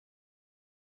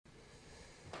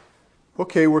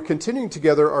Okay, we're continuing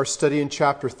together our study in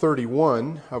chapter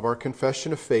 31 of our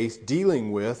Confession of Faith,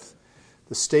 dealing with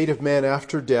the state of man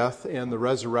after death and the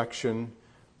resurrection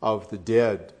of the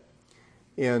dead.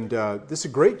 And this is a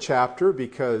great chapter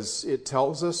because it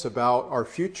tells us about our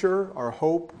future, our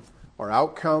hope, our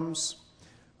outcomes.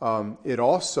 It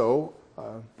also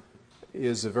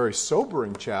is a very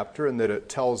sobering chapter in that it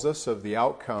tells us of the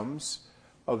outcomes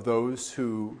of those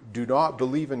who do not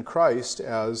believe in Christ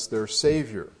as their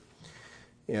Savior.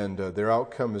 And their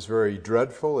outcome is very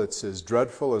dreadful. It's as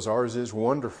dreadful as ours is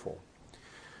wonderful.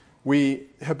 We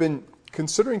have been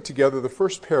considering together the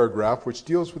first paragraph, which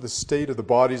deals with the state of the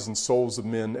bodies and souls of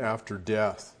men after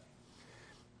death.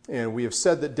 And we have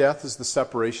said that death is the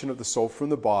separation of the soul from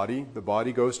the body. The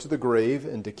body goes to the grave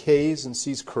and decays and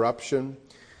sees corruption.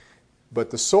 But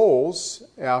the souls,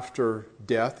 after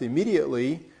death,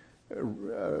 immediately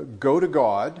go to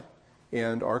God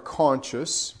and are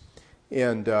conscious,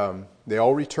 and they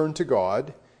all return to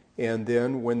God. And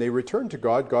then when they return to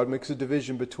God, God makes a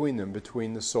division between them,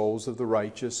 between the souls of the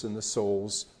righteous and the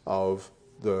souls of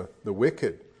the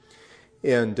wicked.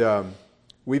 And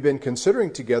we've been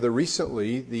considering together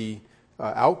recently the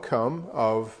outcome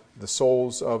of the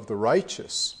souls of the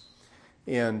righteous.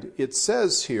 And it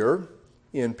says here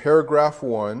in paragraph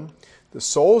 1, the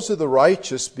souls of the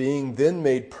righteous being then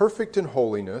made perfect in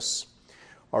holiness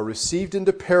are received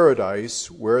into paradise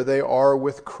where they are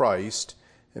with Christ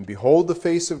and behold the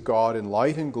face of God in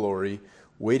light and glory,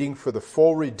 waiting for the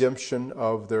full redemption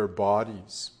of their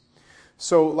bodies.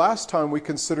 So last time we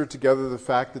considered together the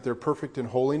fact that they're perfect in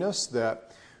holiness,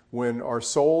 that when our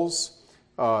souls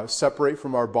separate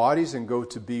from our bodies and go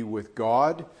to be with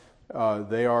God,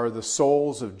 they are the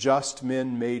souls of just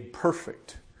men made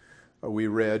perfect. We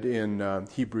read in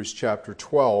Hebrews chapter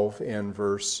 12 and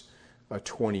verse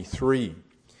 23.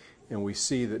 And we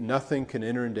see that nothing can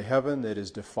enter into heaven that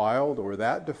is defiled or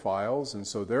that defiles. And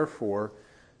so therefore,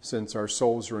 since our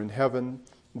souls are in heaven,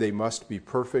 they must be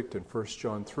perfect. In 1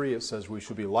 John 3, it says we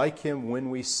shall be like him when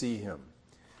we see him.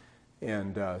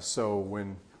 And so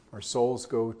when our souls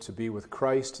go to be with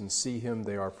Christ and see him,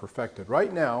 they are perfected.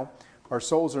 Right now, our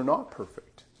souls are not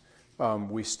perfect.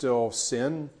 We still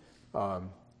sin,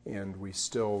 and we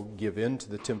still give in to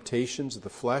the temptations of the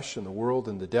flesh and the world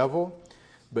and the devil.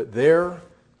 But there,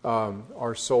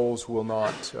 our souls will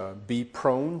not be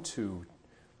prone to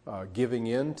giving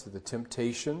in to the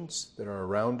temptations that are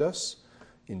around us.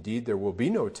 Indeed, there will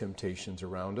be no temptations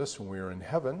around us when we are in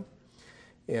heaven.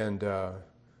 And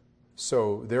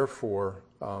so, therefore,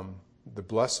 the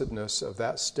blessedness of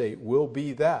that state will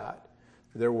be that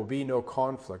there will be no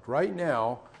conflict. Right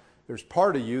now, there's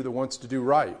part of you that wants to do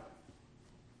right,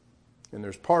 and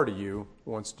there's part of you that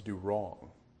wants to do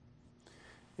wrong.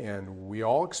 And we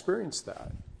all experience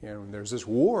that. And there's this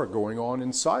war going on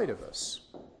inside of us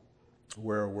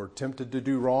where we're tempted to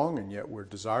do wrong and yet we're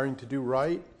desiring to do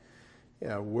right.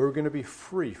 We're going to be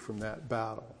free from that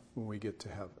battle when we get to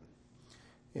heaven.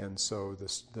 And so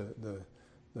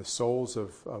the souls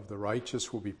of the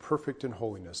righteous will be perfect in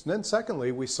holiness. And then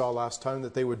secondly, we saw last time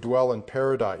that they would dwell in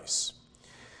paradise,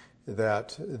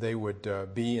 that they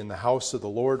would be in the house of the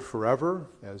Lord forever,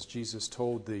 as Jesus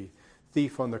told the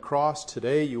thief on the cross,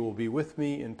 today you will be with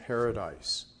me in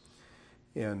paradise.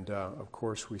 And of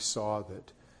course we saw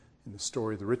that in the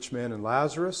story of the rich man and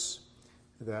Lazarus,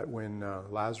 that when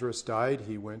Lazarus died,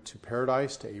 he went to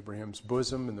paradise, to Abraham's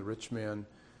bosom, and the rich man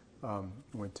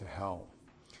went to hell.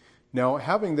 Now,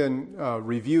 having then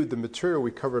reviewed the material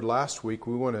we covered last week,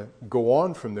 we want to go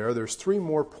on from there. There's 3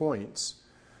 more points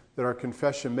that our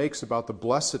confession makes about the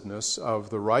blessedness of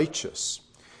the righteous.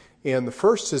 And the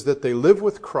first is that they live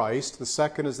with Christ. The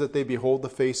second is that they behold the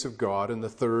face of God. And the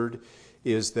third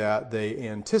is that they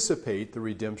anticipate the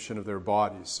redemption of their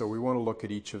bodies. So we want to look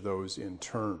at each of those in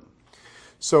turn.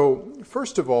 So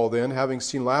first of all then, having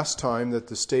seen last time that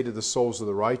the state of the souls of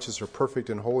the righteous are perfect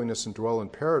in holiness and dwell in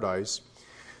paradise,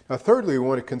 now thirdly we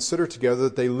want to consider together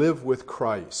that they live with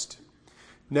Christ.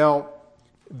 Now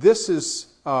this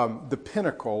is the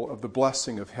pinnacle of the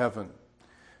blessing of heaven.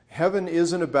 Heaven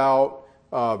isn't about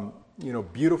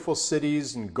beautiful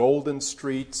cities and golden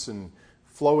streets and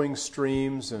flowing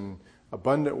streams and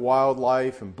abundant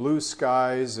wildlife and blue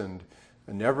skies and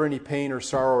never any pain or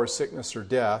sorrow or sickness or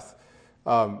death.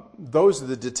 Those are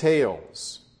the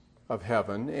details of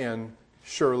heaven, and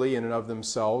surely in and of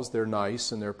themselves they're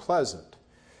nice and they're pleasant.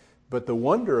 But the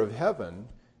wonder of heaven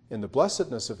and the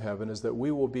blessedness of heaven is that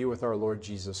we will be with our Lord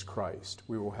Jesus Christ.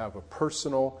 We will have a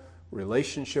personal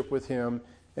relationship with him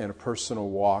and a personal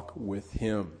walk with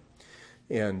him.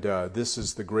 And this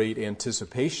is the great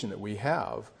anticipation that we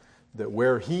have, that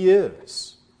where he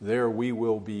is, there we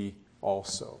will be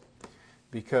also.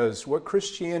 Because what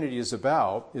Christianity is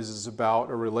about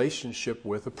a relationship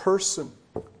with a person.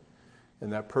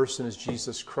 And that person is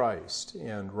Jesus Christ.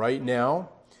 And right now,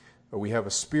 we have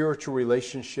a spiritual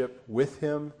relationship with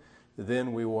Him.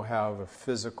 Then we will have a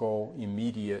physical,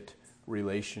 immediate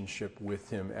relationship with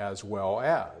Him, as well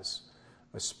as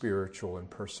a spiritual and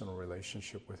personal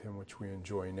relationship with Him, which we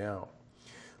enjoy now.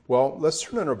 Well, let's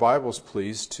turn in our Bibles,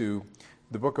 please, to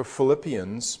the book of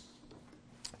Philippians,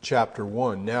 chapter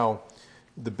 1. Now,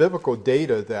 the biblical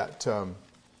data that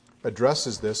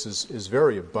addresses this is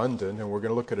very abundant, and we're going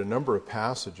to look at a number of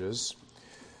passages.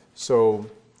 So,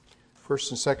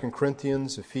 1st and 2nd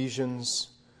Corinthians, Ephesians,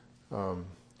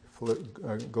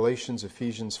 Galatians,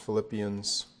 Ephesians,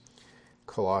 Philippians,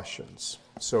 Colossians.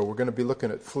 So we're going to be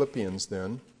looking at Philippians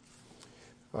then,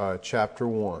 chapter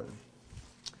 1.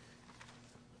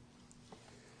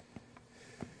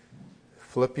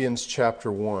 Philippians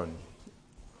chapter 1.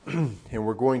 And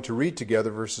we're going to read together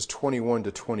verses 21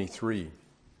 to 23.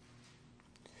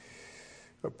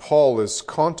 Paul is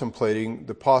contemplating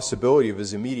the possibility of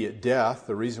his immediate death.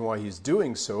 The reason why he's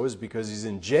doing so is because he's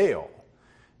in jail.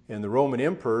 And the Roman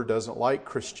emperor doesn't like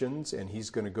Christians, and he's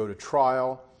going to go to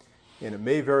trial. And it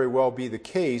may very well be the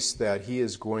case that he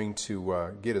is going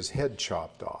to get his head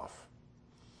chopped off.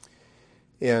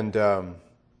 And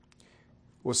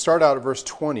we'll start out at verse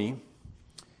 20.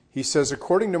 He says,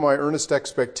 "According to my earnest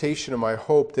expectation and my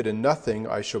hope that in nothing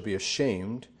I shall be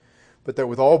ashamed, but that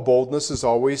with all boldness as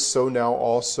always, so now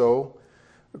also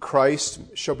Christ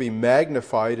shall be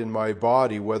magnified in my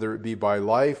body, whether it be by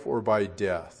life or by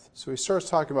death." So he starts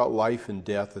talking about life and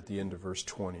death at the end of verse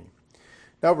 20.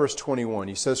 Now verse 21,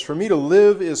 he says, "For me to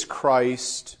live is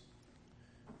Christ,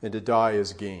 and to die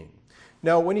is gain."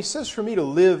 Now when he says, "For me to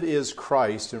live is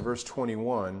Christ," in verse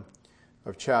 21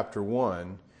 of chapter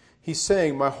 1, he's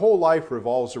saying my whole life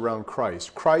revolves around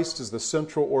Christ. Christ is the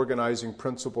central organizing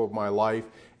principle of my life.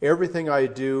 Everything I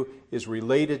do is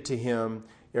related to Him.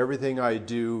 Everything I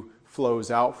do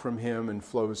flows out from Him and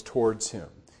flows towards Him.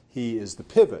 He is the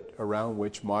pivot around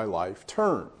which my life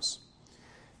turns.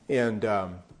 And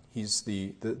He's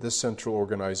the central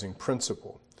organizing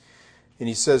principle. And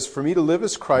he says, "For me to live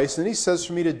is Christ," and he says,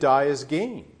 "For me to die is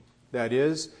gain." That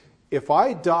is, if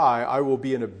I die, I will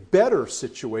be in a better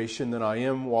situation than I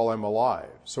am while I'm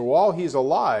alive. So while he's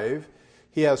alive,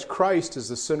 he has Christ as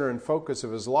the center and focus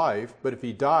of his life, but if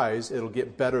he dies, it'll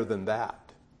get better than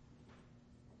that.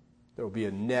 There will be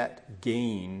a net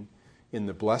gain in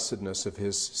the blessedness of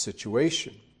his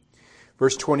situation.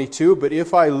 Verse 22, "But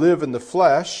if I live in the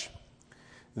flesh,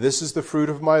 this is the fruit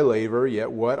of my labor, yet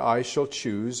what I shall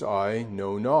choose I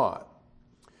know not.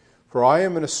 For I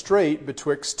am in a strait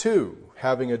betwixt two,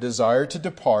 having a desire to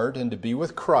depart and to be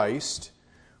with Christ,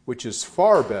 which is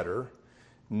far better.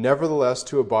 Nevertheless,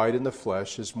 to abide in the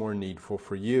flesh is more needful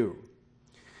for you."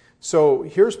 So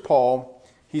here's Paul.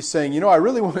 He's saying, I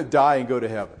really want to die and go to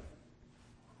heaven.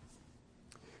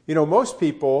 Most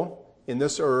people in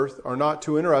this earth are not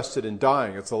too interested in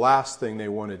dying. It's the last thing they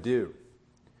want to do.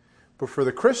 But for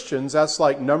the Christians, that's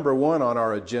like number one on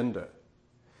our agenda.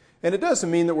 And it doesn't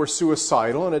mean that we're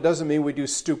suicidal, and it doesn't mean we do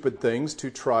stupid things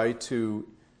to try to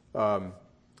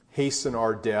hasten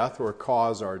our death or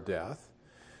cause our death.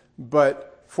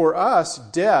 But for us,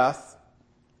 death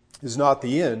is not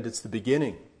the end, it's the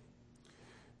beginning.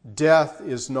 Death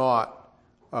is not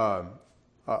a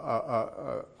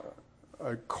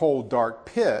cold, dark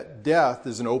pit. Death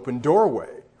is an open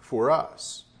doorway for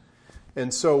us.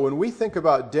 And so when we think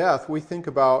about death, we think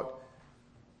about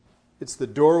it's the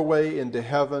doorway into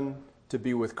heaven to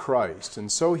be with Christ.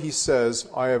 And so he says,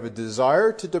 "I have a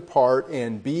desire to depart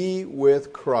and be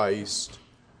with Christ,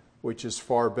 which is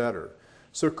far better."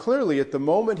 So clearly, at the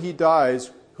moment he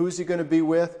dies, who's he going to be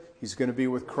with? He's going to be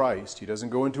with Christ. He doesn't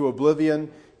go into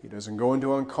oblivion. He doesn't go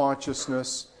into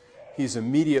unconsciousness. He's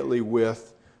immediately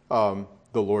with the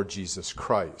Lord Jesus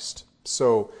Christ.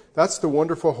 So that's the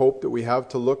wonderful hope that we have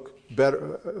to look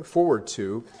forward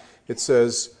to. It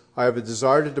says, "I have a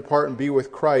desire to depart and be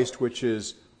with Christ, which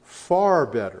is far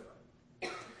better."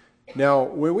 Now,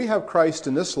 when we have Christ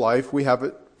in this life, we have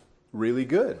it really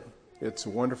good. It's a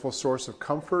wonderful source of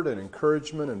comfort and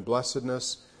encouragement and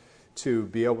blessedness to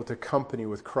be able to company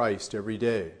with Christ every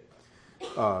day.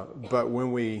 But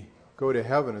when we go to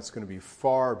heaven, it's going to be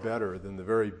far better than the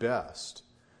very best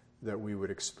that we would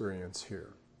experience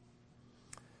here.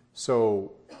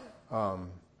 So,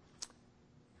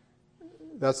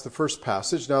 that's the first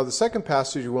passage. Now, the second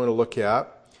passage we want to look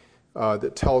at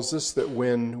that tells us that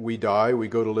when we die, we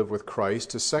go to live with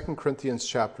Christ is 2 Corinthians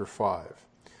chapter 5.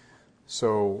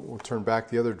 So we'll turn back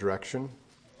the other direction.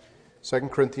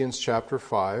 2 Corinthians chapter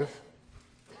 5.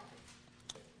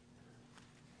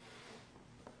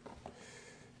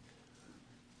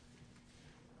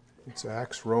 It's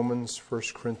Acts, Romans, 1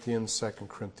 Corinthians, 2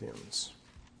 Corinthians.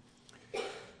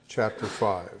 Chapter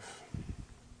 5.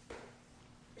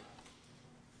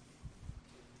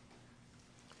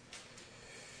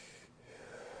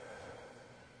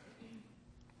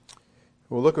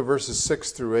 We'll look at verses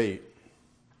 6 through 8.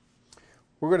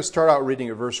 We're going to start out reading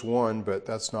at verse 1, but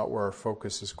that's not where our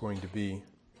focus is going to be.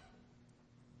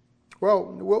 Well,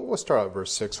 we'll start out at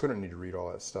verse 6. We don't need to read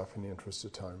all that stuff in the interest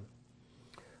of time.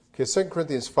 Okay, 2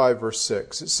 Corinthians 5, verse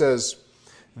 6. It says,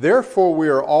 "Therefore we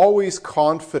are always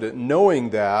confident, knowing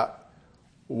that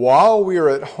while we are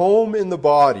at home in the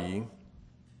body,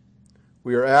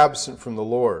 we are absent from the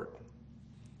Lord.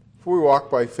 For we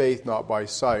walk by faith, not by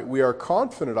sight. We are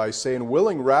confident, I say, and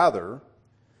willing rather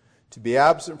to be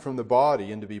absent from the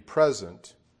body and to be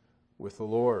present with the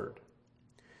Lord."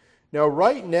 Now,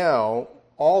 right now,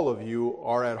 all of you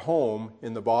are at home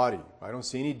in the body. I don't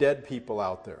see any dead people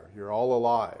out there. You're all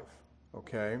alive,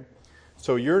 okay?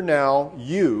 So you're now,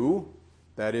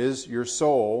 that is, your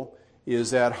soul,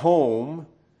 is at home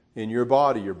in your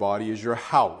body. Your body is your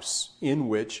house in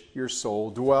which your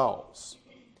soul dwells.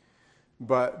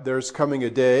 But there's coming a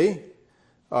day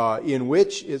in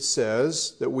which it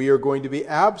says that we are going to be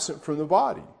absent from the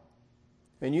body.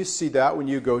 And you see that when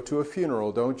you go to a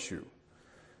funeral, don't you?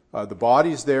 The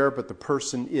body's there, but the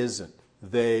person isn't.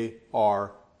 They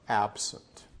are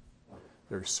absent.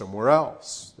 They're somewhere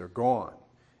else. They're gone.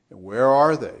 And where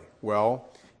are they? Well,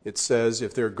 it says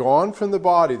if they're gone from the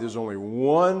body, there's only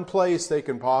one place they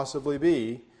can possibly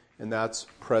be, and that's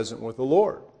present with the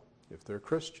Lord, if they're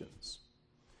Christians.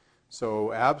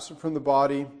 So absent from the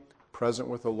body, present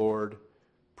with the Lord,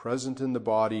 present in the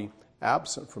body,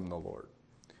 absent from the Lord,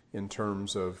 in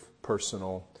terms of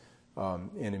personal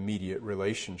and immediate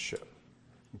relationship.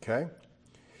 Okay?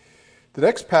 The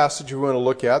next passage we want to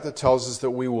look at that tells us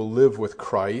that we will live with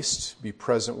Christ, be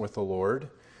present with the Lord,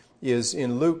 is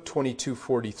in Luke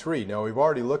 22:43. Now, we've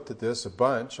already looked at this a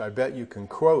bunch. I bet you can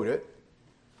quote it.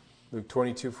 Luke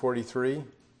 22:43.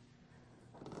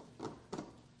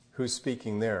 Who's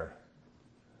speaking there?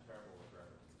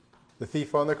 The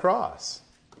thief on the cross.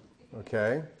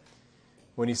 Okay?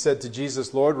 When he said to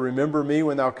Jesus, "Lord, remember me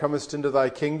when thou comest into thy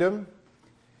kingdom."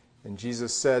 And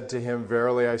Jesus said to him,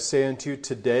 "Verily I say unto you,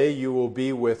 today you will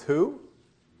be with who?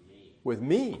 With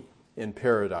me in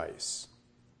paradise."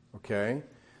 Okay?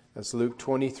 That's Luke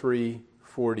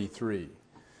 23:43.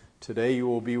 Today you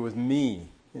will be with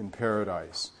me in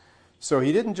paradise. So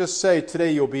he didn't just say,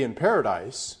 today you'll be in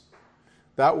paradise.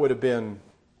 That would have been,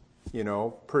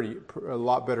 a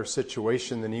lot better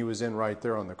situation than he was in right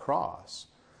there on the cross.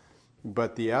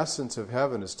 But the essence of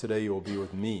heaven is today you will be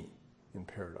with me in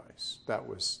paradise. That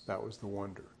was the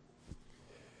wonder.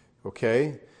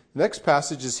 Okay? The next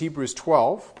passage is Hebrews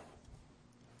 12,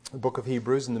 the book of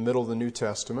Hebrews in the middle of the New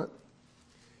Testament.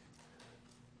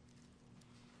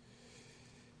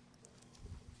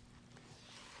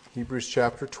 Hebrews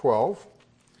chapter 12,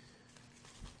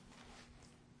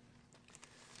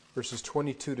 verses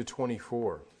 22 to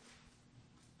 24.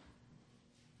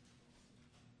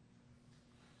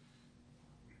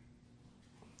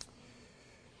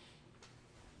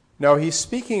 Now, he's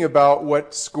speaking about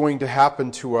what's going to happen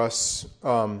to us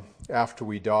after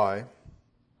we die.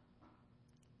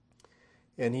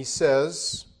 And he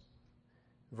says,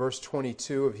 verse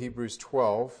 22 of Hebrews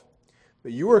 12,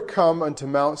 "But you are come unto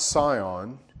Mount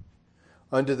Sion,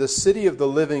 unto the city of the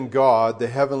living God, the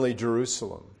heavenly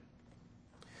Jerusalem,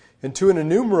 and to an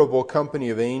innumerable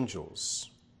company of angels,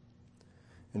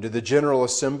 and to the general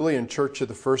assembly and church of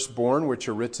the firstborn which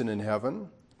are written in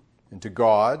heaven, and to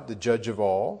God, the judge of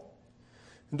all,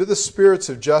 and to the spirits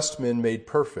of just men made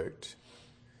perfect,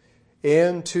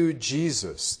 and to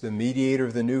Jesus, the mediator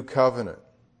of the new covenant,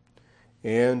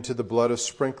 and to the blood of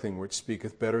sprinkling, which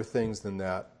speaketh better things than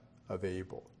that of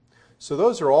Abel." So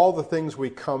those are all the things we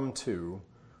come to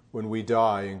when we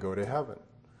die and go to heaven.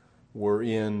 We're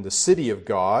in the city of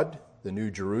God, the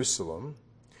New Jerusalem.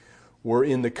 We're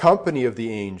in the company of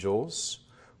the angels.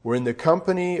 We're in the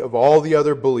company of all the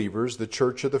other believers, the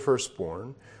church of the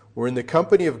firstborn. We're in the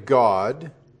company of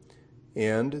God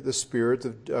and the spirit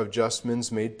of just men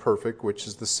made perfect, which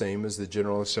is the same as the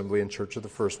general assembly and church of the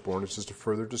firstborn. It's just a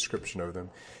further description of them.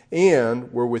 And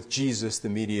we're with Jesus, the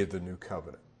mediator of the new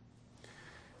covenant.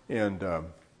 And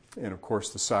of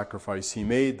course, the sacrifice he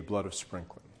made, the blood of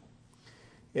sprinkling.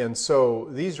 And so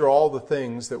these are all the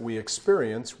things that we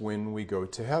experience when we go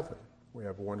to heaven. We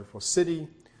have a wonderful city,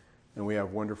 and we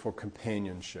have wonderful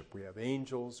companionship. We have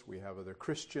angels, we have other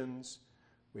Christians,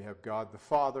 we have God the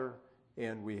Father,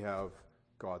 and we have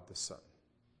God the Son.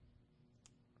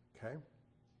 Okay?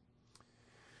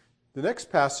 The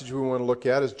next passage we want to look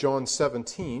at is John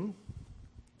 17.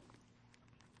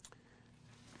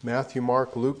 Matthew,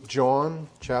 Mark, Luke, John,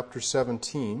 chapter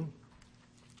 17.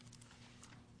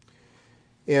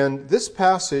 And this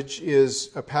passage is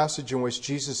a passage in which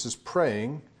Jesus is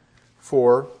praying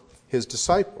for his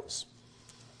disciples.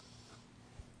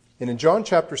 And in John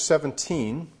chapter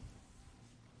 17,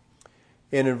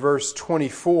 and in verse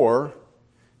 24,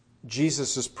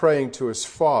 Jesus is praying to his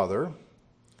Father.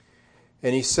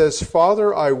 And he says,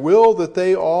 Father, I will that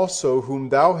they also whom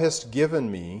thou hast given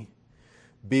me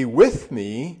be with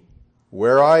me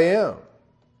where I am,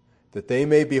 that they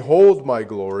may behold my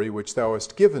glory which thou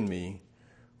hast given me,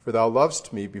 for thou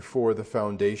lovest me before the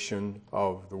foundation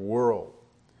of the world.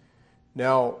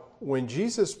 Now, when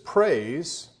Jesus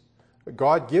prays,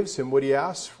 God gives him what he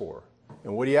asks for.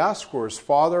 And what he asks for is,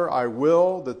 Father, I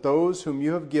will that those whom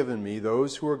you have given me,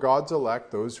 those who are God's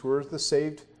elect, those who are the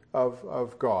saved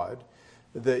of God,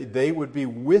 that they would be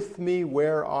with me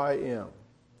where I am.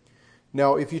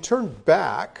 Now, if you turn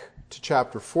back to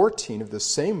chapter 14 of the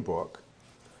same book,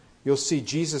 you'll see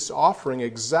Jesus offering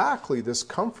exactly this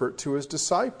comfort to his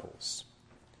disciples.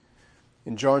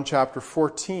 In John chapter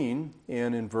 14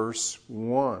 and in verse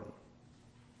 1.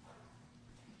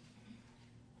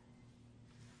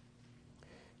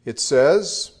 It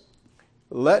says,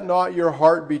 Let not your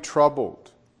heart be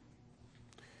troubled.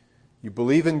 You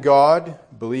believe in God,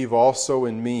 believe also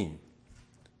in me.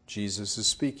 Jesus is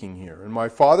speaking here. In my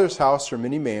Father's house are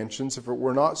many mansions. If it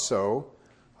were not so,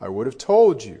 I would have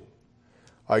told you.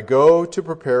 I go to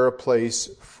prepare a place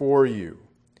for you.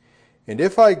 And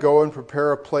if I go and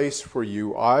prepare a place for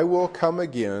you, I will come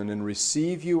again and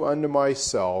receive you unto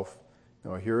myself.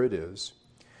 Now here it is.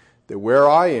 That where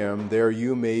I am, there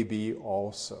you may be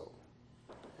also.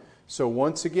 So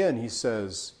once again, he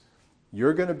says,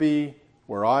 you're going to be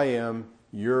where I am,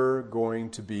 you're going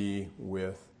to be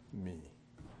with me.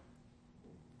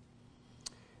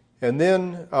 And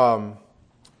then a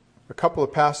couple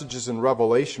of passages in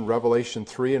Revelation, Revelation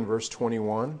 3 and verse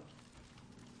 21,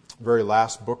 very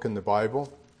last book in the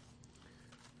Bible,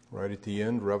 right at the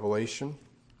end, Revelation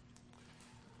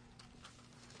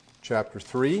chapter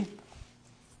 3.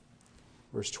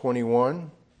 Verse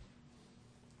 21,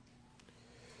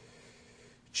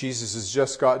 Jesus has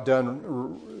just got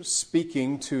done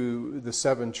speaking to the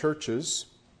seven churches,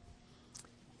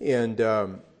 and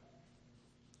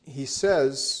he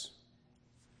says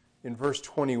in verse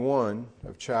 21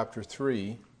 of chapter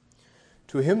 3,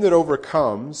 To him that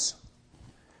overcomes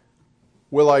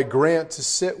will I grant to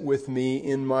sit with me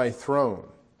in my throne,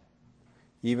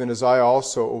 even as I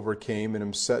also overcame and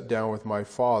am set down with my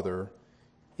Father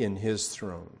in his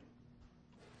throne.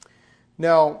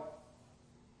 Now,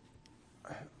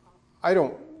 I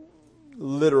don't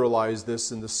literalize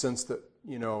this in the sense that,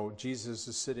 Jesus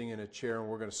is sitting in a chair and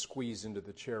we're going to squeeze into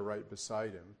the chair right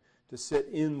beside him. To sit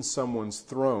in someone's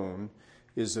throne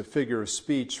is a figure of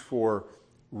speech for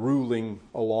ruling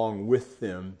along with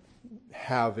them,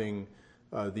 having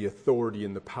the authority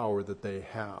and the power that they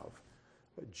have.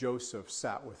 Joseph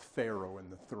sat with Pharaoh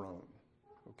in the throne,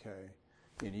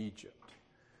 in Egypt.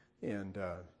 And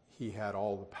he had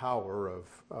all the power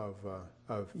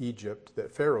of Egypt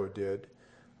that Pharaoh did,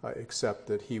 except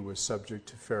that he was subject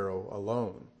to Pharaoh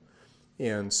alone.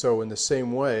 And so in the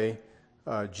same way,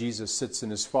 Jesus sits in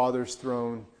his Father's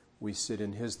throne, we sit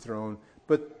in his throne.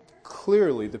 But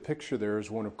clearly the picture there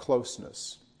is one of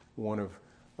closeness, one of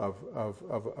a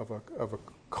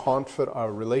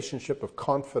relationship of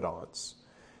confidants,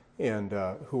 and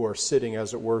who are sitting,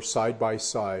 as it were, side by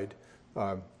side,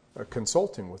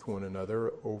 consulting with one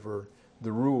another over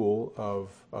the rule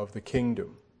of the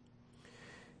kingdom.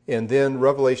 And then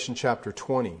Revelation chapter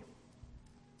 20.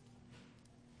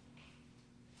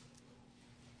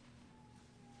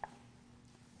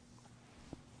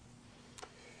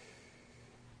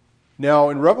 Now,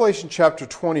 in Revelation chapter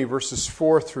 20, verses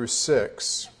 4 through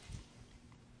 6,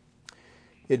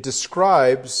 it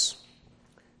describes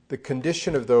the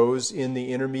condition of those in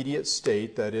the intermediate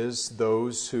state, that is,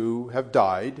 those who have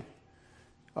died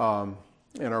and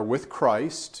are with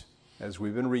Christ, as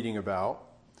we've been reading about,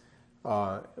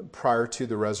 prior to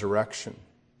the resurrection.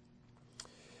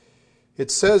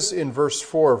 It says in verse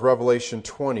 4 of Revelation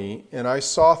 20, And I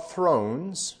saw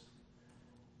thrones,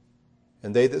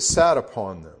 and they that sat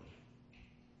upon them.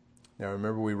 Now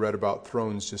remember, we read about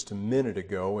thrones just a minute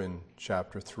ago in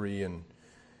chapter 3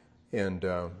 and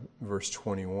verse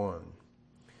 21.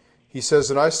 He says,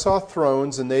 And I saw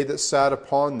thrones, and they that sat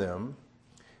upon them,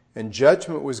 and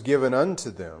judgment was given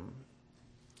unto them.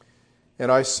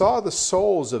 And I saw the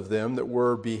souls of them that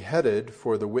were beheaded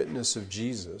for the witness of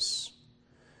Jesus,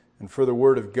 and for the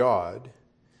word of God,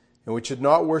 and which had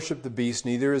not worshipped the beast,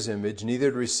 neither his image, neither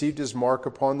had received his mark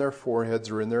upon their foreheads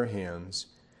or in their hands.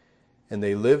 and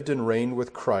they lived and reigned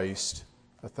with Christ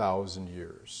 1,000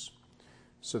 years.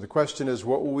 So the question is,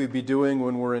 what will we be doing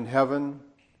when we're in heaven?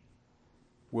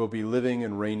 We'll be living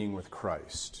and reigning with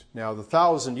Christ. Now, the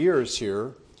 1,000 years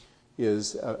here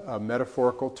is a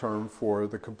metaphorical term for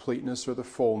the completeness or the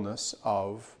fullness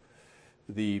of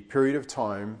the period of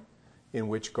time in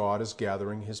which God is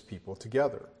gathering his people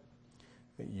together.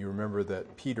 You remember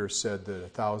that Peter said that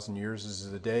 1,000 years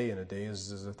is a day and a day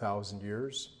is 1,000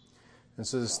 years. And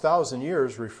so this 1,000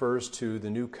 years refers to the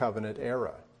new covenant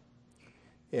era.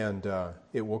 And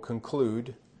it will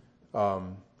conclude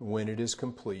when it is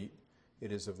complete.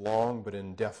 It is a long but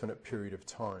indefinite period of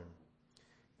time.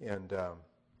 And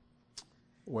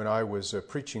when I was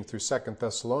preaching through 2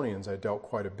 Thessalonians, I dealt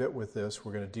quite a bit with this.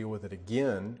 We're going to deal with it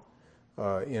again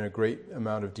in a great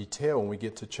amount of detail when we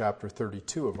get to chapter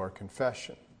 32 of our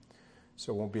confession.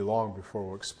 So it won't be long before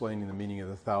we're explaining the meaning of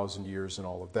the 1,000 years and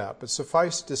all of that. But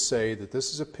suffice to say that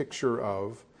this is a picture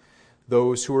of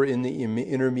those who are in the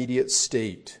intermediate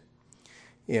state.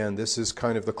 And this is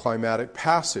kind of the climatic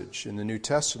passage in the New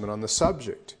Testament on the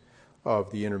subject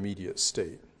of the intermediate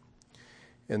state.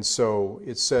 And so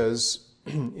it says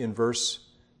in verse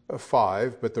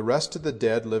 5, "But the rest of the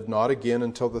dead lived not again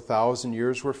until the 1,000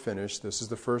 years were finished." This is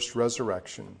the first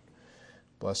resurrection.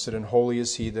 "Blessed and holy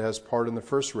is he that has part in the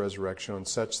first resurrection. On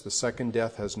such the second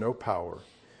death has no power.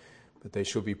 But they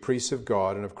shall be priests of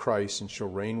God and of Christ, and shall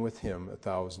reign with him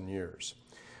 1,000 years."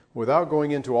 Without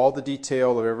going into all the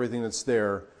detail of everything that's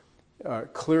there,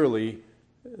 clearly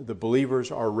the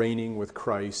believers are reigning with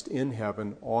Christ in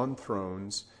heaven on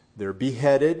thrones. They're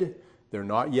beheaded. They're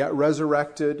not yet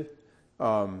resurrected.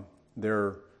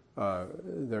 They're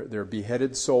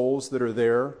beheaded souls that are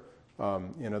there.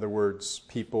 In other words,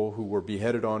 people who were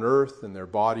beheaded on earth and their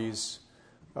bodies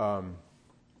are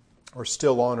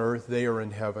still on earth. They are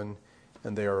in heaven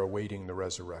and they are awaiting the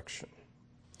resurrection.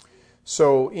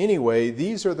 So anyway,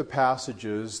 these are the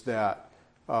passages that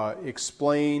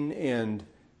explain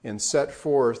and set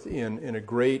forth in a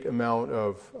great amount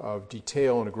of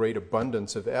detail and a great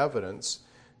abundance of evidence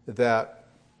that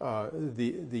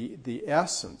the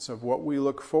essence of what we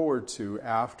look forward to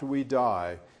after we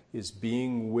die is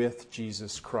being with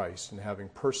Jesus Christ and having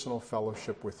personal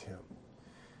fellowship with him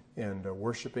and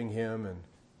worshiping him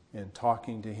and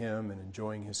talking to him and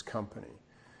enjoying his company.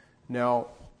 Now,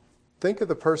 think of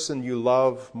the person you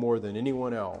love more than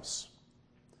anyone else.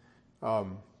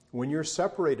 When you're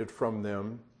separated from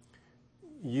them,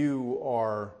 you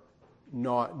are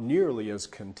not nearly as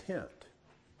content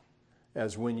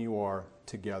as when you are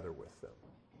together with them.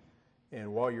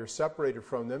 And while you're separated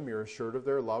from them, you're assured of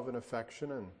their love and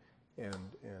affection,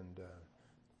 and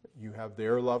you have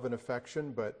their love and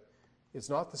affection, but it's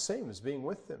not the same as being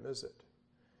with them, is it?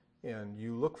 And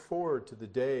you look forward to the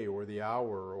day or the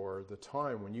hour or the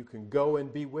time when you can go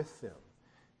and be with them.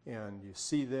 And you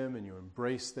see them and you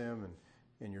embrace them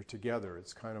and you're together.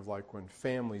 It's kind of like when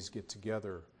families get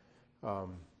together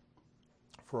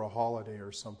for a holiday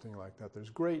or something like that.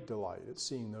 There's great delight at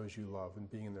seeing those you love and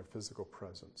being in their physical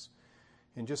presence.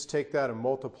 And just take that and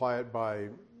multiply it by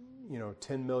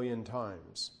 10 million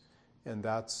times. And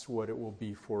that's what it will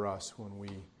be for us when we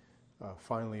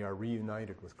finally are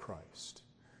reunited with Christ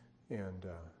and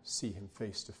see him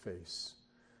face to face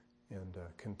and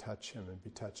can touch him and be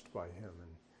touched by him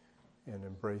and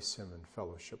embrace him and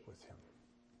fellowship with him.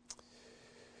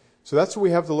 So that's what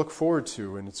we have to look forward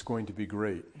to, and it's going to be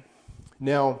great.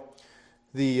 Now,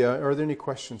 are there any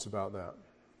questions about that?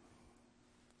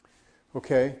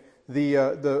 Okay.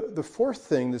 The fourth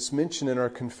thing that's mentioned in our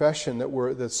confession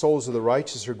that souls of the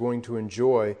righteous are going to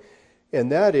enjoy, and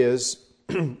that is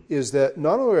that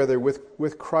not only are they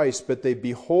with Christ, but they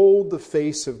behold the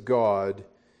face of God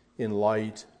in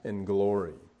light and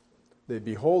glory. They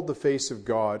behold the face of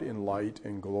God in light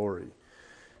and glory.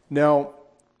 Now,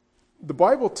 the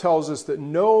Bible tells us that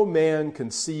no man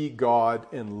can see God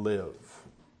and live.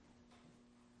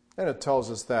 And it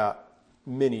tells us that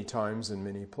many times in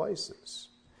many places.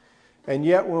 And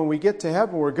yet when we get to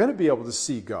heaven, we're going to be able to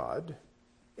see God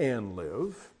and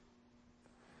live.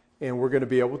 And we're going to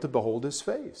be able to behold his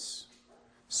face.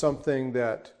 Something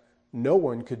that no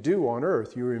one could do on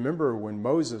earth. You remember when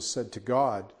Moses said to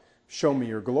God, "Show me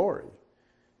your glory."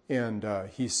 And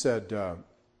he said,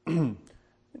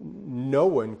 "No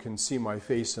one can see my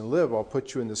face and live. I'll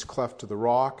put you in this cleft of the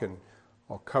rock and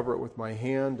I'll cover it with my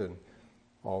hand and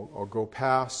I'll go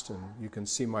past and you can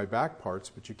see my back parts,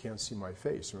 but you can't see my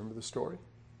face." Remember the story?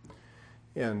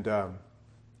 And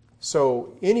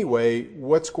so anyway,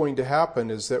 what's going to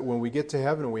happen is that when we get to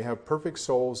heaven and we have perfect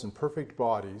souls and perfect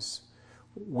bodies,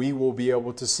 we will be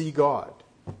able to see God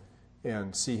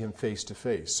and see him face to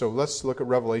face. So let's look at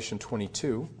Revelation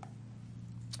 22.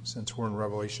 since we're in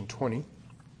Revelation 20.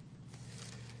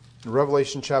 In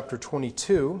Revelation chapter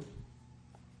 22,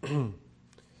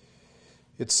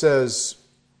 it says,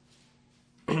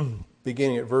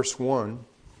 beginning at verse 1,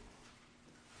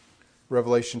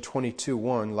 Revelation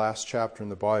 22:1, last chapter in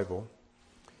the Bible.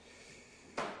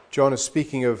 John is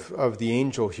speaking of the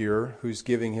angel here who's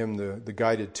giving him the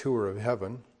guided tour of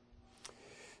heaven.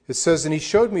 It says, "And he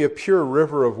showed me a pure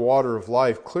river of water of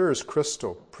life, clear as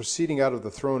crystal, proceeding out of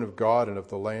the throne of God and of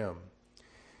the Lamb.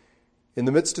 In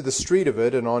the midst of the street of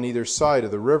it, and on either side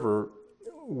of the river,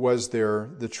 was there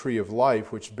the tree of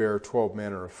life, which bare 12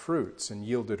 manner of fruits, and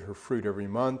yielded her fruit every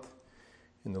month.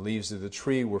 And the leaves of the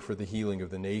tree were for the healing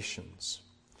of the nations.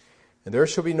 And there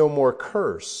shall be no more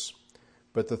curse,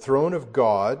 but the throne of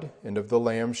God and of the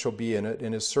Lamb shall be in it,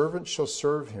 and his servants shall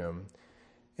serve him,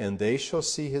 and they shall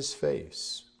see his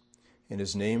face. And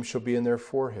his name shall be in their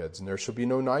foreheads, and there shall be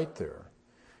no night there.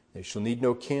 They shall need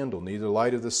no candle, neither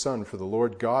light of the sun, for the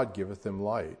Lord God giveth them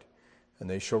light, and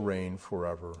they shall reign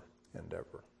forever and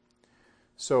ever."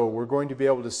 So we're going to be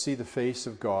able to see the face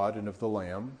of God and of the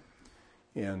Lamb,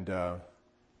 and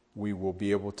we will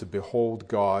be able to behold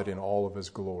God in all of his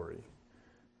glory.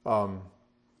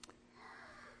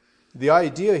 The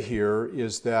idea here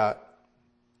is that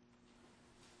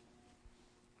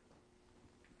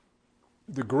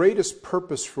the greatest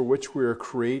purpose for which we are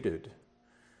created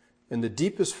and the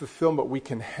deepest fulfillment we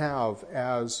can have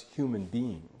as human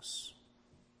beings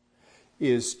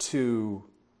is to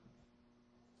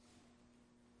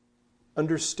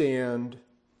understand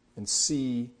and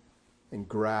see and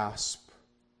grasp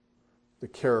the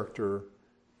character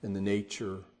and the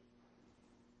nature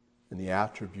and the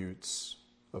attributes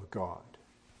of God.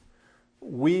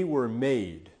 We were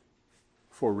made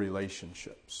for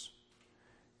relationships.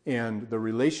 And the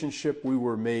relationship we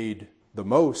were made the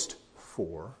most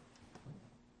for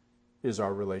is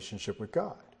our relationship with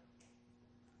God.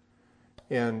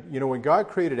 And, when God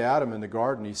created Adam in the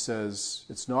garden, he says,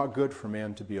 it's not good for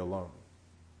man to be alone.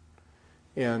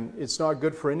 And it's not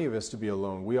good for any of us to be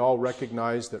alone. We all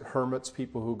recognize that hermits,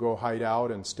 people who go hide out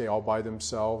and stay all by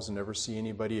themselves and never see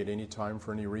anybody at any time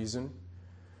for any reason,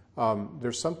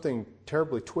 there's something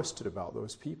terribly twisted about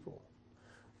those people.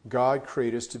 God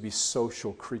created us to be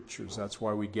social creatures. That's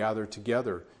why we gather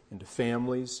together into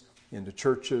families, into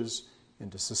churches,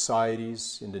 into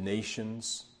societies, into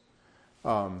nations.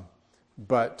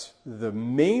 But the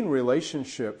main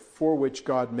relationship for which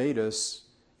God made us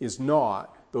is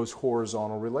not those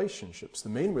horizontal relationships. The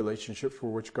main relationship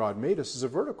for which God made us is a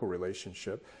vertical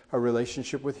relationship, a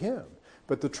relationship with him.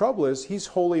 But the trouble is, he's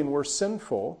holy and we're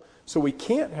sinful, so we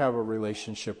can't have a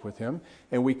relationship with him,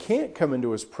 and we can't come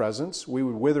into his presence. We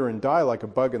would wither and die like a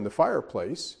bug in the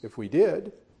fireplace if we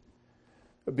did,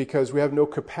 because we have no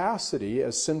capacity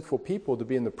as sinful people to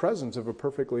be in the presence of a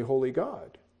perfectly holy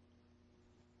God.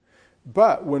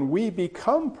 But when we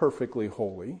become perfectly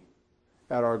holy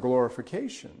at our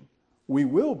glorification, we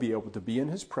will be able to be in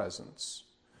his presence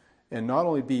and not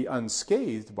only be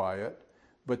unscathed by it,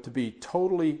 but to be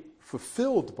totally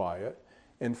fulfilled by it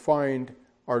and find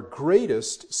our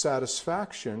greatest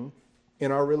satisfaction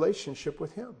in our relationship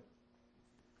with him.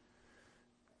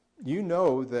 You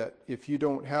know that if you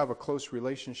don't have a close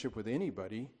relationship with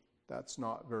anybody, that's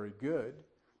not very good.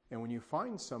 And when you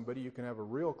find somebody you can have a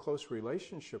real close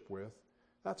relationship with,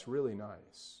 that's really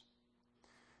nice.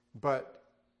 But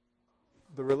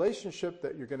the relationship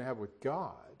that you're going to have with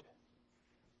God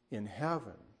in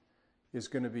heaven is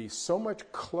going to be so much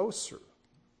closer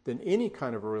than any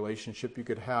kind of a relationship you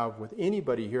could have with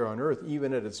anybody here on earth,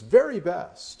 even at its very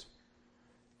best,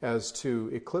 as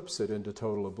to eclipse it into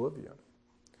total oblivion.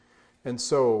 And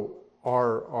so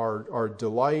our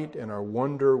delight and our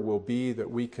wonder will be that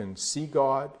we can see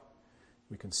God,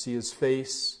 we can see his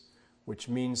face, which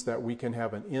means that we can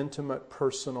have an intimate,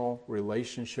 personal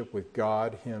relationship with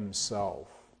God himself.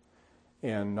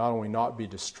 And not only not be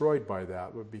destroyed by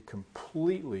that, but be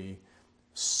completely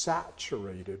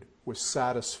saturated with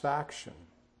satisfaction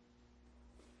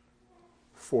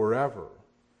forever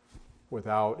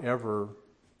without ever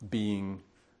being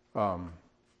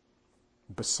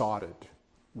besotted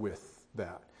with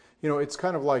that. It's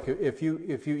kind of like if you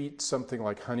eat something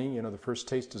like honey, the first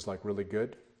taste is like really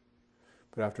good,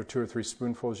 but after 2 or 3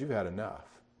 spoonfuls, you've had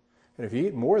enough. And if you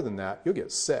eat more than that, you'll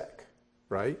get sick,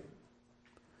 right?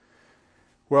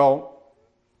 Well,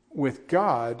 with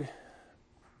God,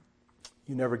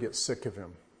 you never get sick of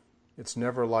him. It's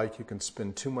never like you can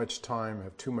spend too much time,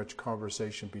 have too much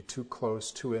conversation, be too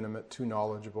close, too intimate, too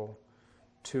knowledgeable,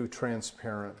 too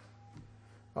transparent.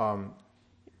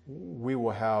 We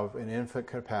will have an infinite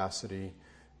capacity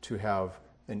to have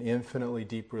an infinitely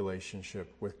deep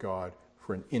relationship with God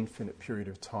for an infinite period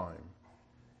of time.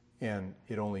 And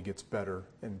it only gets better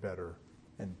and better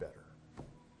and better.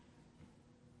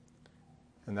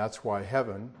 And that's why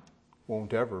heaven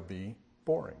won't ever be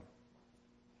boring.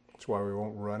 That's why we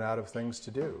won't run out of things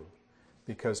to do.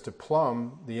 Because to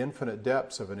plumb the infinite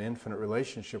depths of an infinite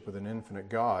relationship with an infinite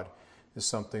God is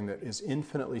something that is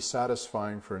infinitely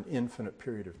satisfying for an infinite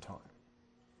period of time.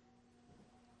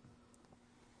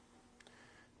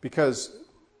 Because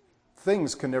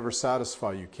things can never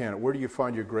satisfy you, can it? Where do you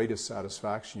find your greatest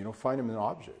satisfaction? You don't find them in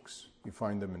objects. You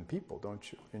find them in people,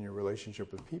 don't you? In your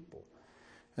relationship with people.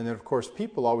 And then, of course,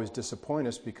 people always disappoint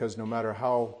us because no matter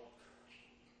how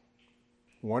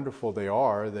wonderful they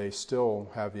are, they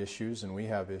still have issues, and we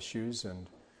have issues, and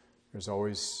there's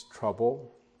always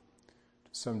trouble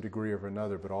to some degree or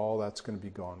another, but all that's going to be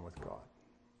gone with God.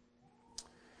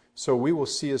 So we will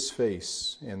see His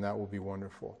face, and that will be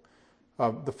wonderful.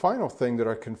 The final thing that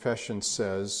our confession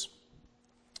says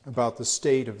about the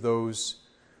state of those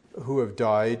who have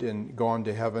died and gone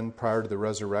to heaven prior to the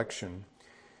resurrection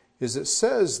is it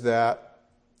says that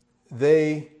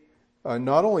they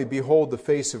not only behold the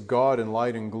face of God in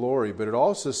light and glory, but it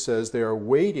also says they are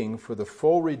waiting for the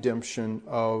full redemption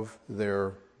of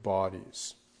their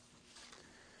bodies.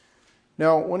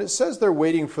 Now, when it says they're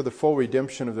waiting for the full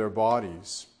redemption of their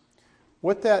bodies,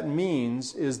 what that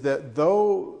means is that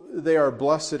though they are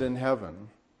blessed in heaven,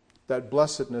 that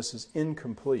blessedness is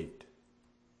incomplete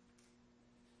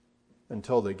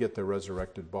until they get their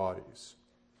resurrected bodies.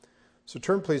 So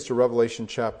turn please to Revelation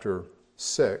chapter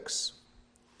 6,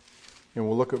 and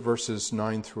we'll look at verses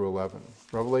 9 through 11.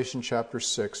 Revelation chapter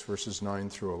 6, verses 9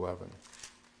 through 11.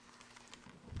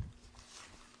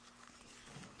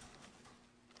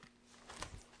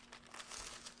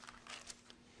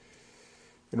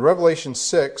 In Revelation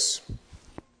 6,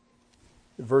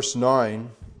 verse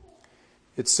 9,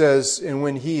 it says, "And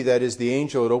when he, that is the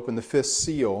angel, had opened the fifth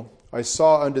seal, I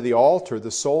saw under the altar the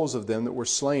souls of them that were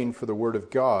slain for the word of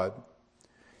God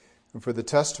and for the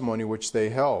testimony which they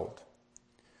held."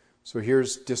 So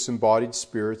here's disembodied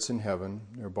spirits in heaven.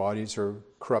 Their bodies are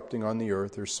corrupting on the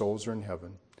earth. Their souls are in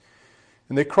heaven.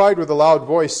 "And they cried with a loud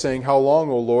voice, saying, How long,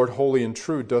 O Lord, holy and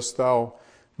true, dost thou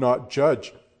not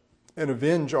judge and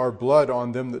avenge our blood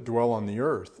on them that dwell on the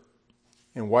earth?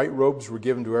 And white robes were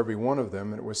given to every one of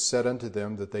them, and it was said unto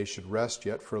them that they should rest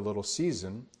yet for a little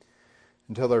season,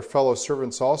 until their fellow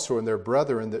servants also and their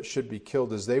brethren that should be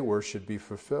killed as they were should be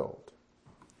fulfilled."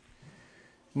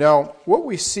 Now, what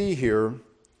we see here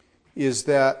is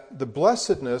that the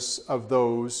blessedness of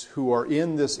those who are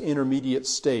in this intermediate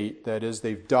state, that is,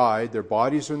 they've died, their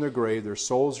bodies are in their grave, their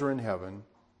souls are in heaven,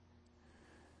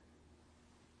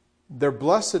 their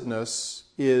blessedness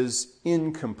is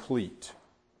incomplete.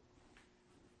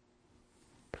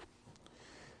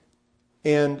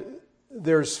 And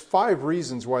there's 5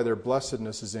 reasons why their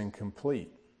blessedness is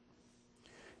incomplete.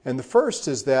 And the first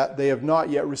is that they have not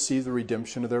yet received the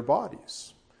redemption of their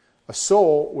bodies. A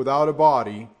soul without a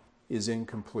body is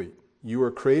incomplete. You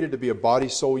are created to be a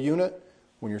body-soul unit.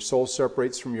 When your soul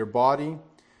separates from your body,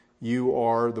 you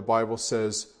are, the Bible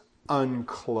says,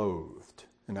 unclothed.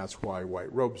 And that's why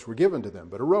white robes were given to them.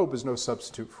 But a robe is no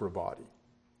substitute for a body.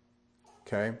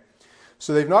 Okay?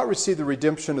 So they've not received the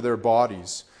redemption of their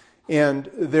bodies. And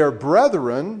their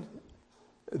brethren,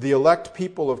 the elect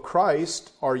people of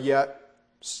Christ, are yet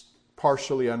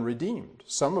partially unredeemed.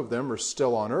 Some of them are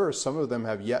still on earth. Some of them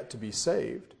have yet to be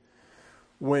saved.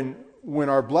 When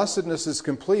our blessedness is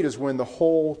complete is when the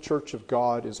whole church of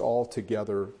God is all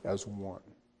together as one.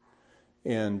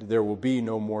 And there will be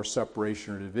no more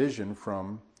separation or division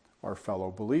from our fellow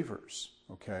believers.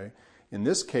 Okay? In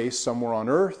this case, some were on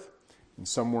earth and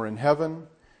some were in heaven,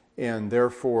 and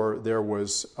therefore there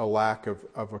was a lack of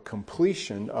a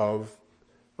completion of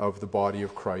the body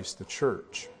of Christ, the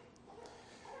church.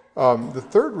 The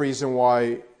third reason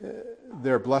why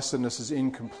their blessedness is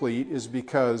incomplete is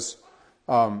because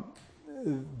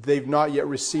they've not yet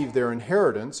received their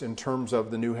inheritance in terms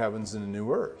of the new heavens and the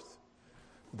new earth.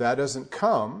 That doesn't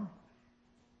come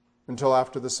until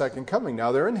after the second coming.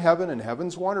 Now they're in heaven, and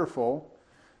heaven's wonderful,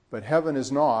 but heaven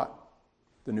is not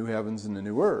the new heavens and the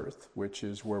new earth, which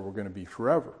is where we're going to be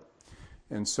forever.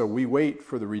 And so we wait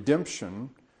for the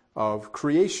redemption of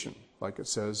creation, like it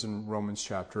says in Romans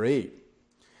chapter 8.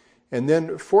 And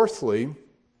then fourthly,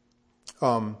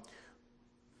 the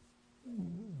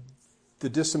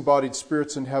disembodied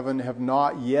spirits in heaven have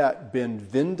not yet been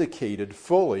vindicated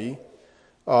fully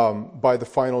by the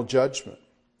final judgment.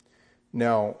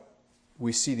 Now,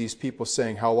 we see these people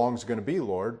saying, how long is it going to be,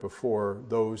 Lord, before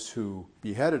those who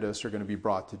beheaded us are going to be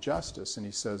brought to justice? And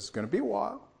he says, it's going to be a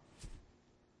while.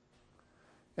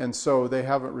 And so they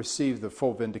haven't received the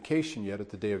full vindication yet at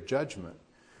the day of judgment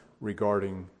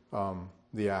regarding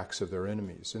the acts of their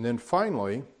enemies. And then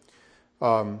finally,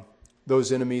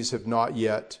 those enemies have not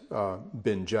yet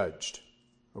been judged.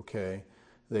 Okay?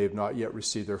 They have not yet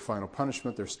received their final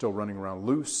punishment. They're still running around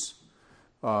loose.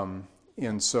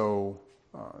 And so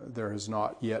there has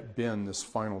not yet been this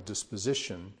final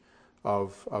disposition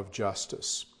of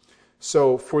justice.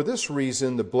 So for this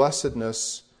reason, the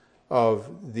blessedness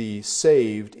of the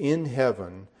saved in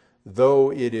heaven,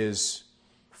 though it is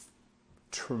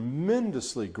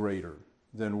tremendously greater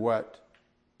than what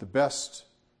the best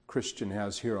Christian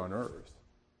has here on earth,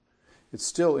 it's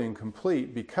still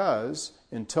incomplete, because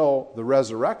until the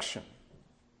resurrection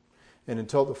and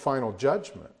until the final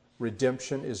judgment,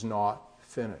 redemption is not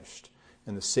finished.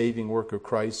 And the saving work of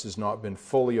Christ has not been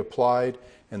fully applied,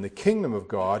 and the kingdom of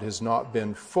God has not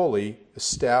been fully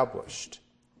established.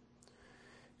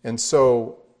 And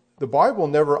so the Bible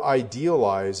never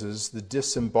idealizes the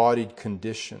disembodied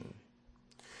condition.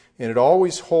 And it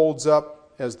always holds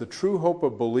up as the true hope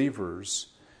of believers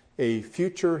a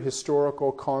future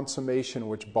historical consummation in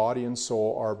which body and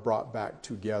soul are brought back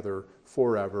together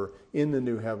forever in the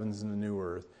new heavens and the new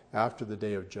earth after the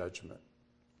day of judgment,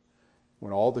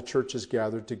 when all the church is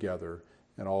gathered together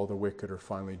and all the wicked are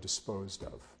finally disposed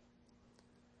of.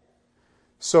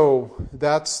 So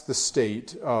that's the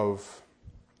state of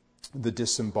the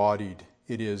disembodied.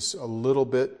 It is a little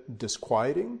bit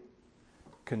disquieting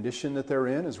condition that they're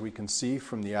in, as we can see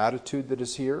from the attitude that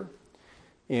is here.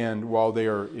 And while they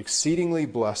are exceedingly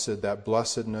blessed, that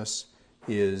blessedness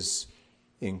is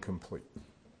incomplete.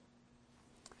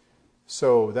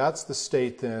 So that's the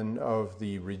state then of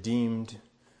the redeemed,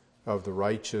 of the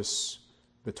righteous,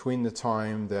 between the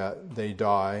time that they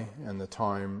die and the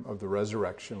time of the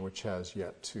resurrection, which has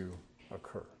yet to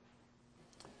occur.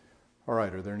 All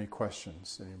right, are there any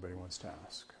questions that anybody wants to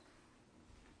ask?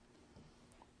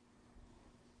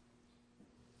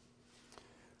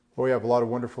 Well, we have a lot of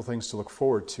wonderful things to look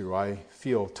forward to. I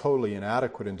feel totally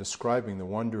inadequate in describing the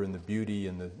wonder and the beauty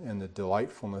and the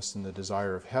delightfulness and the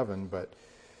desire of heaven, but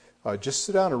just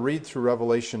sit down and read through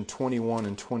Revelation 21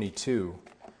 and 22.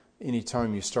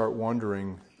 Anytime you start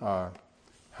wondering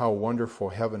how wonderful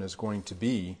heaven is going to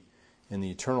be and the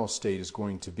eternal state is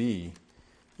going to be,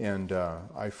 and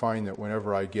I find that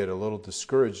whenever I get a little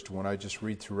discouraged when I just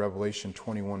read through Revelation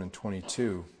 21 and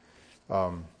 22,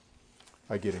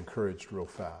 I get encouraged real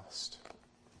fast.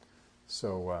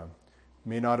 So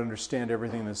may not understand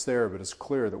everything that's there, but it's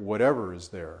clear that whatever is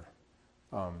there,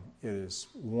 it is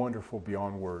wonderful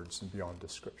beyond words and beyond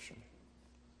description.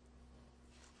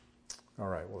 All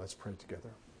right, well, let's pray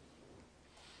together.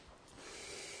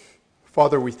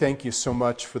 Father, we thank you so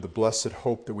much for the blessed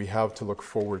hope that we have to look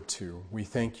forward to. We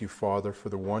thank you, Father, for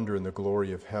the wonder and the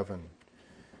glory of heaven,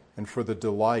 and for the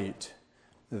delight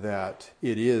that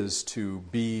it is to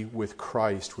be with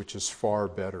Christ, which is far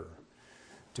better.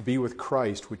 To be with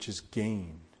Christ, which is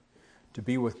gain. To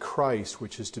be with Christ,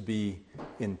 which is to be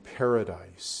in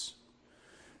paradise.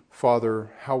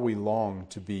 Father, how we long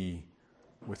to be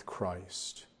with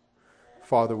Christ.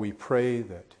 Father, we pray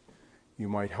that you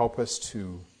might help us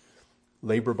to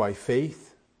labor by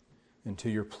faith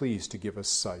until you're pleased to give us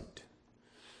sight.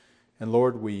 And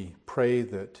Lord, we pray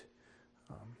that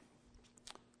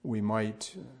we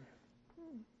might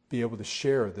be able to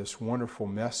share this wonderful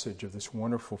message of this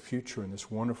wonderful future and this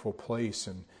wonderful place,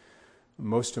 and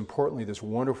most importantly, this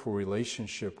wonderful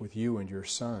relationship with you and your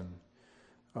Son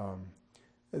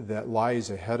that lies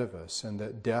ahead of us, and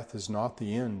that death is not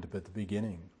the end but the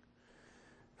beginning.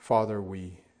 Father,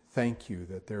 we thank you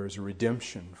that there is a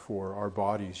redemption for our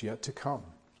bodies yet to come.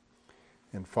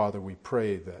 And Father, we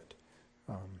pray that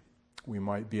we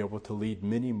might be able to lead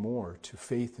many more to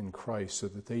faith in Christ, so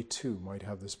that they too might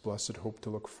have this blessed hope to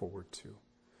look forward to.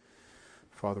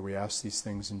 Father, we ask these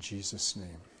things in Jesus'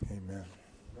 name. Amen.